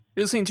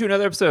You're listening to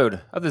another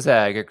episode of the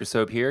Zag. Edgar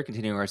Soap here,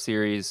 continuing our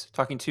series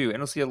talking to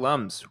NLC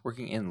alums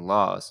working in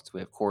law, since we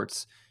have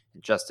courts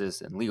and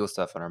justice and legal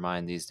stuff on our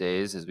mind these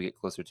days as we get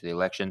closer to the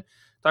election.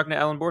 Talking to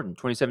Alan Borden,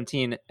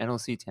 2017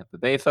 NLC Tampa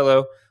Bay fellow.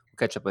 We'll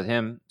catch up with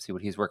him, see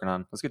what he's working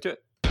on. Let's get to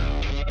it.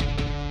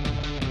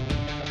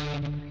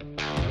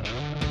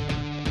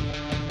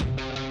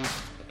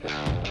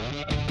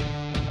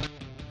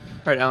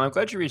 All right, Alan, I'm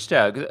glad you reached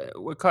out. 'Cause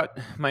what caught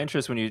my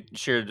interest when you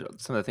shared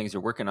some of the things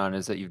you're working on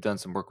is that you've done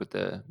some work with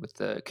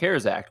the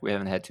CARES Act. We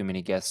haven't had too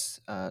many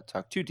guests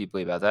talk too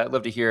deeply about that. I'd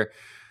love to hear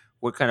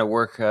what kind of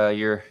work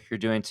you're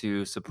doing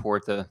to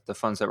support the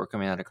funds that were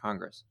coming out of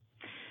Congress.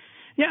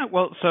 Yeah,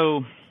 well,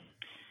 so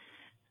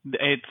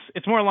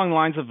it's more along the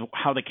lines of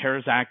how the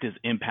CARES Act is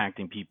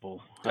impacting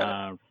people,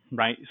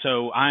 right?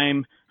 So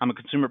I'm a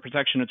consumer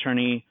protection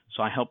attorney,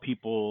 so I help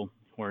people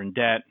who are in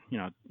debt,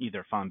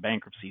 either filing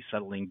bankruptcy,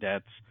 settling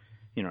debts,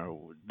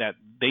 that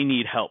they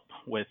need help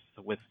with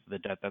the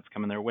debt that's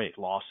coming their way,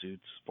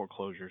 lawsuits,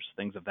 foreclosures,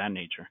 things of that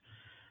nature.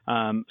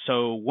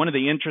 So one of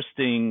the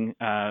interesting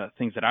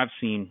things that I've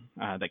seen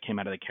that came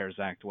out of the CARES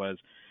Act was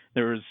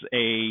there was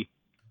a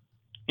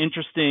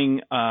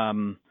interesting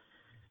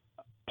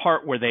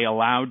part where they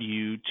allowed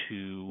you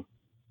to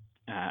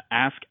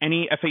ask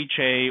any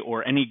FHA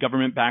or any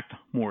government-backed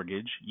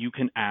mortgage. You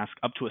can ask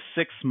up to a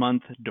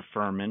 6-month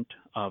deferment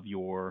of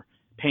your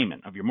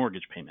payment, of your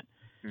mortgage payment.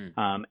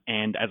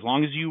 And as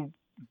long as you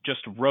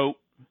just wrote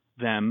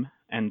them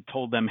and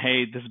told them,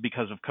 hey, this is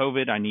because of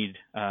COVID, I need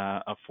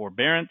a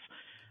forbearance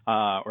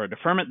or a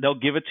deferment, they'll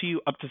give it to you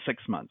up to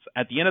 6 months.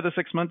 At the end of the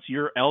 6 months,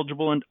 you're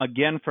eligible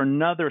again for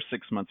another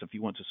 6 months if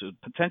you want to. So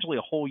potentially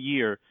a whole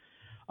year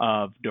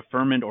of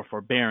deferment or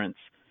forbearance.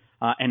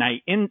 And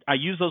I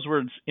use those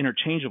words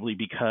interchangeably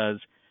because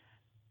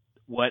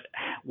what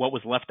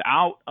was left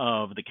out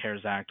of the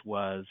CARES Act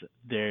was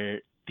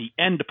the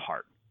end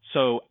part.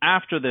 So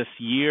after this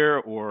year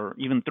or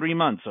even 3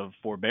 months of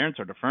forbearance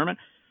or deferment,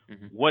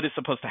 what is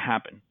supposed to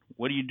happen?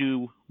 What do you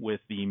do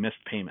with the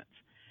missed payments?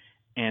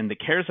 And the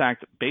CARES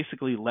Act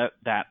basically let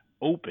that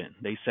open.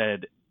 They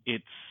said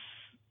it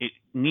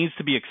needs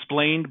to be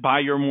explained by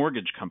your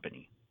mortgage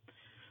company.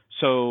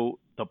 So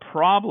the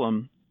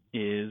problem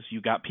is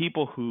you got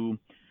people who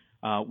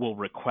will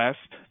request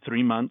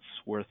 3 months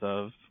worth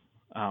of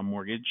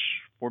mortgage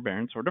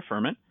forbearance or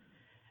deferment.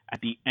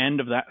 At the end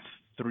of that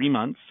 3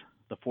 months,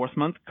 the 4th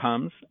month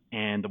comes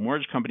and the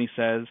mortgage company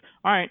says,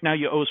 all right, now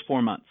you owe us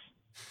 4 months.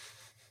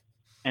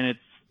 And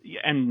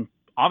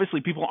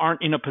obviously people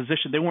aren't in a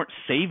position, they weren't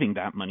saving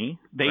that money.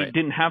 They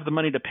didn't have the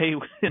money to pay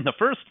in the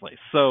first place.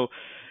 So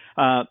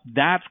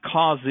that's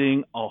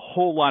causing a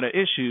whole lot of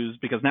issues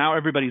because now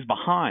everybody's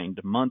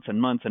behind months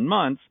and months and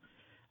months.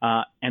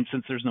 And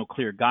since there's no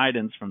clear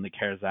guidance from the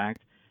CARES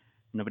Act,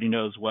 nobody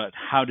knows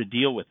how to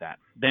deal with that.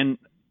 Then,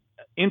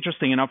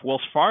 interesting enough,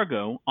 Wells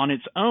Fargo on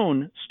its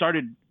own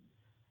started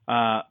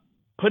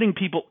putting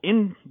people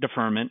in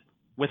deferment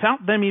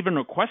without them even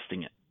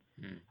requesting it.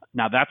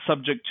 Now, that's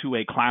subject to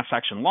a class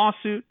action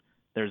lawsuit.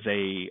 There's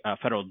a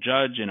federal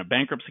judge in a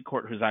bankruptcy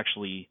court who's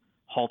actually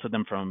halted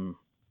them from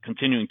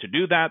continuing to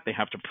do that. They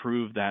have to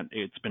prove that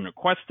it's been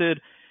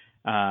requested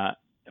by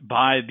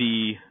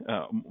the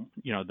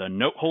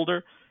note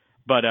holder,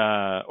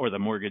 or the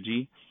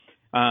mortgagee.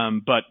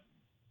 But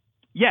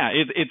yeah,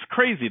 it's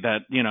crazy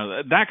that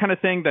that kind of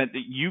thing, that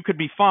you could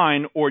be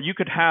fine or you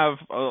could have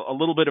a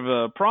little bit of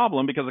a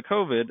problem because of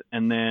COVID,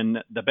 and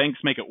then the banks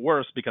make it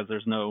worse because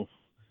there's no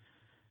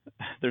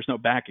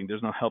backing,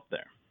 there's no help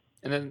there.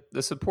 And then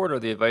the support or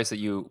the advice that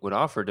you would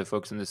offer to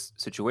folks in this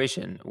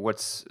situation,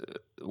 what's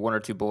 1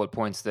 or 2 bullet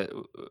points that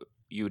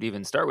you would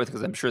even start with?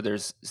 Because I'm sure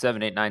there's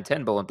 7, 8, 9,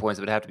 10 bullet points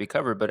that would have to be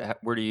covered, but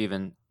where do you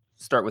even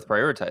start with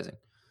prioritizing?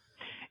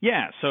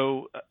 Yeah,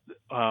 so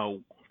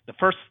the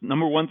first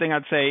number one thing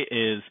I'd say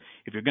is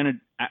if you're going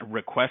to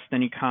request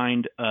any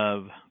kind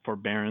of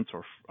forbearance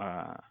or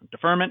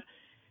deferment,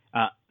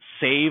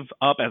 save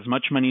up as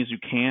much money as you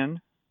can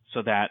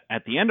so that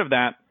at the end of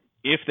that,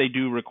 if they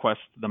do request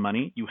the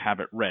money, you have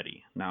it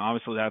ready. Now,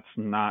 obviously, that's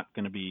not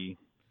going to be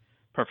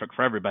perfect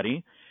for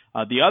everybody.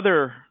 The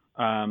other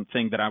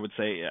thing that I would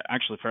say,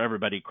 actually for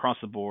everybody across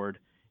the board,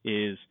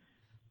 is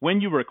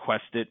when you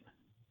request it,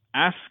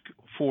 ask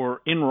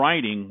for in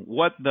writing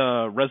what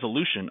the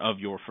resolution of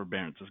your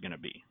forbearance is going to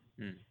be.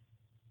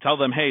 Tell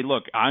them, hey,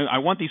 look, I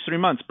want these 3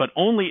 months, but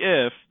only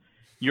if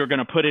you're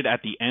going to put it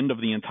at the end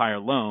of the entire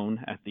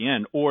loan at the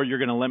end, or you're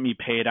going to let me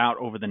pay it out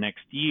over the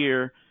next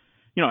year.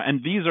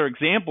 And these are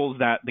examples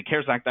that the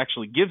CARES Act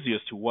actually gives you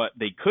as to what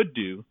they could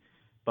do,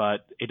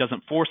 but it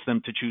doesn't force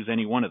them to choose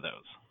any one of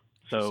those.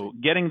 So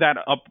getting that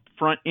up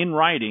front in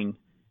writing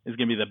is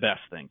going to be the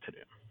best thing to do.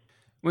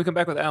 When we come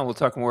back with Alan, we'll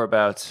talk more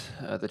about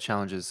the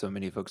challenges so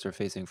many folks are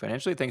facing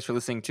financially. Thanks for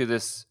listening to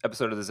this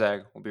episode of The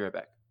Zag. We'll be right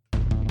back.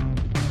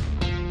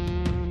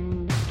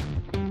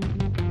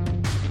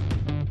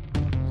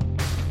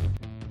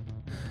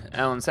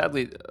 Alan,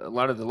 sadly, a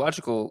lot of the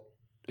logical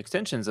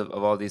extensions of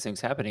all these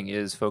things happening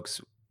is folks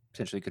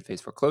potentially could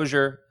face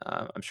foreclosure.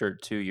 I'm sure,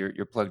 too,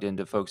 you're plugged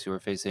into folks who are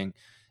facing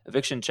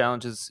eviction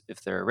challenges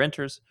if they're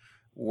renters,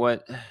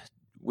 what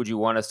would you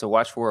want us to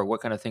watch for, or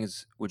what kind of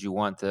things would you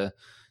want the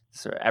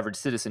sort of average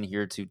citizen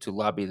here to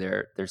lobby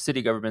their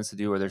city governments to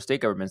do or their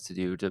state governments to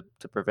do to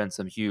prevent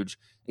some huge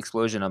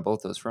explosion on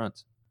both those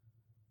fronts?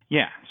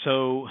 Yeah.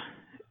 So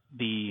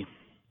the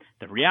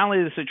the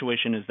reality of the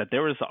situation is that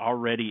there was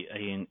already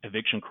an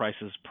eviction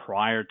crisis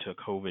prior to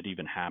COVID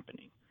even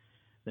happening.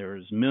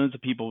 There's millions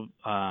of people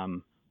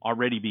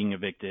already being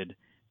evicted,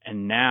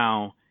 and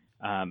now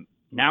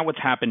what's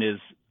happened is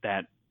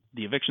that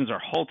the evictions are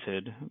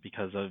halted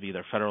because of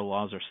either federal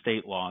laws or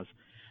state laws,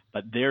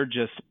 but they're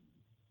just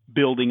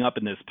building up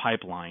in this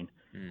pipeline.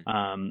 Mm.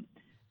 Um,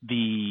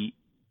 the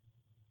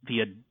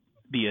the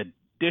the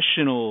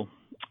additional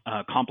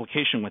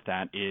complication with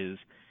that is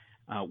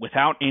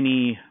without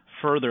any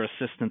further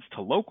assistance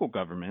to local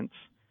governments,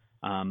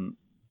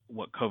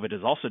 what COVID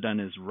has also done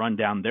is run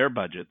down their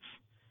budgets.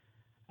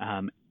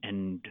 And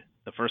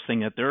the first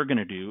thing that they're going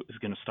to do is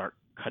going to start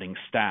cutting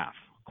staff,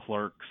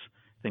 clerks,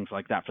 things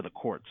like that for the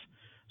courts.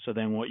 So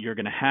then what you're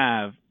going to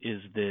have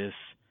is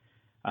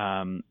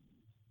um,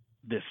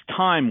 this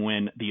time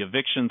when the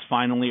evictions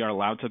finally are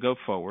allowed to go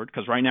forward.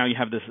 Because right now you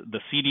have the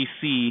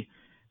CDC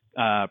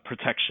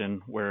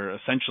protection, where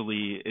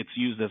essentially it's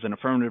used as an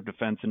affirmative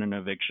defense in an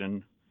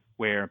eviction,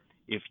 where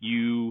if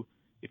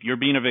you're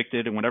being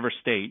evicted in whatever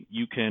state,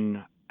 you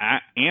can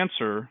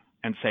answer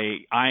and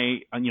say, I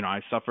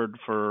suffered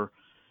from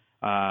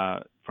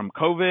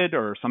COVID,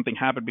 or something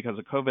happened because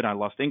of COVID. I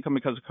lost income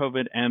because of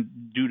COVID,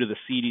 and due to the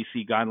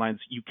CDC guidelines,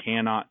 you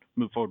cannot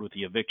move forward with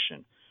the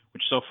eviction.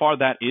 Which so far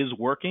that is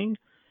working,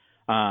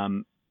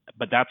 um,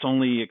 but that's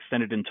only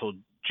extended until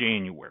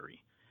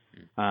January,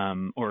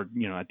 or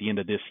at the end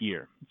of this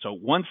year. So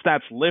once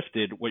that's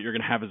lifted, what you're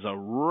going to have is a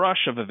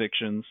rush of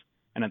evictions,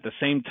 and at the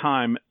same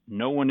time,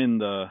 no one in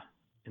the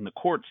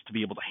courts to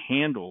be able to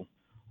handle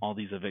all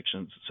these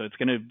evictions. So it's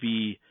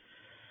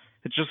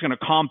just going to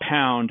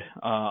compound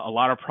a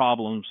lot of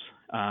problems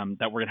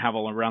that we're going to have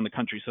all around the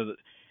country. So that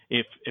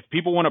if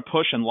people want to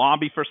push and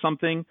lobby for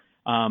something,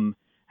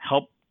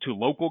 help to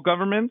local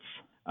governments,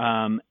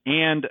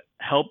 and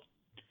help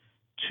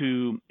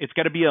it's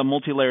got to be a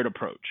multi-layered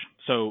approach.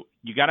 So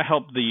you got to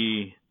help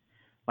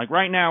like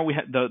right now we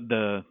have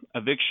the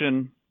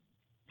eviction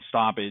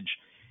stoppage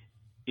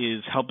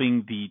is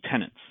helping the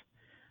tenants,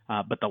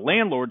 but the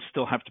landlords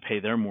still have to pay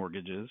their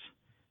mortgages.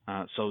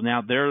 So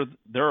now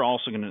they're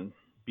also going to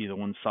be the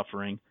ones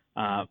suffering.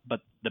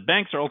 But the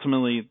banks are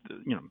ultimately,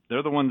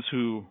 they're the ones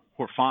who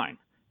are fine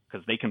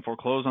because they can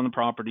foreclose on the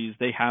properties.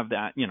 They have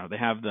that, they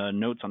have the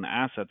notes on the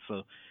assets.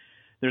 So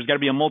there's got to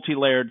be a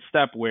multi-layered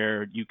step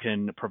where you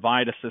can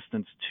provide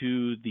assistance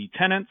to the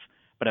tenants,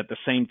 but at the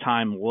same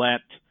time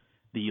let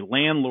the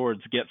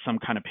landlords get some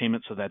kind of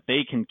payment so that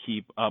they can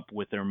keep up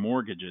with their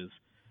mortgages.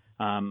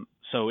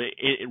 So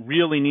it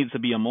really needs to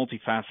be a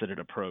multifaceted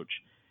approach.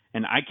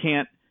 And I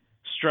can't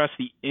stress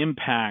the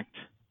impact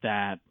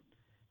that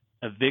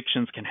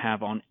evictions can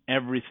have on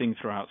everything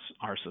throughout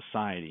our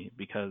society,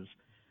 because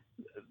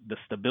the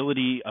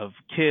stability of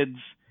kids,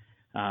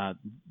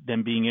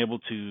 them being able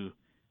to,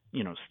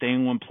 stay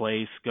in one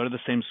place, go to the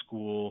same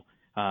school,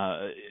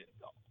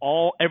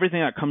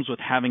 everything that comes with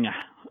having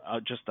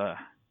just a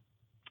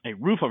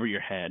roof over your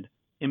head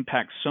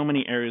impacts so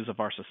many areas of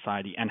our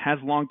society and has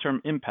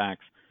long-term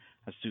impacts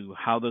as to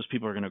how those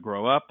people are going to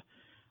grow up.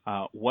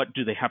 What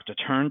do they have to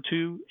turn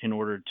to in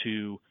order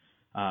to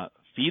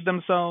feed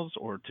themselves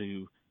or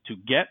to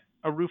get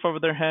a roof over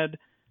their head?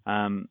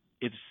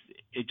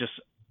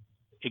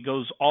 It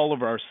goes all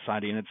over our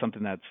society, and it's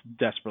something that's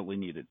desperately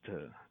needed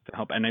to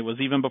help. And it was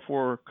even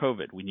before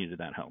COVID, we needed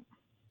that help.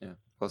 Yeah,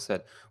 well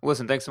said. Well,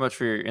 listen, thanks so much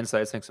for your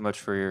insights. Thanks so much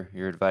for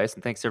your advice.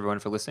 And thanks to everyone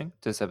for listening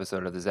to this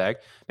episode of The Zag.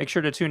 Make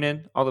sure to tune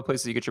in all the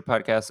places you get your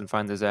podcasts and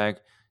find The Zag.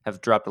 Have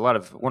dropped a lot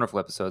of wonderful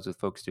episodes with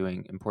folks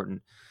doing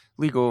important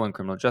legal and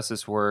criminal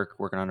justice work,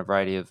 working on a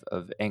variety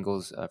of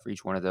angles for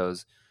each one of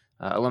those.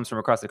 Alums from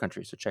across the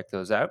country. So check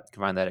those out. You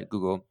can find that at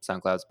Google,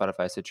 SoundCloud,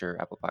 Spotify, Stitcher,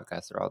 Apple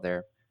Podcasts. They're all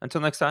there.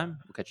 Until next time,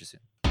 we'll catch you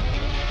soon.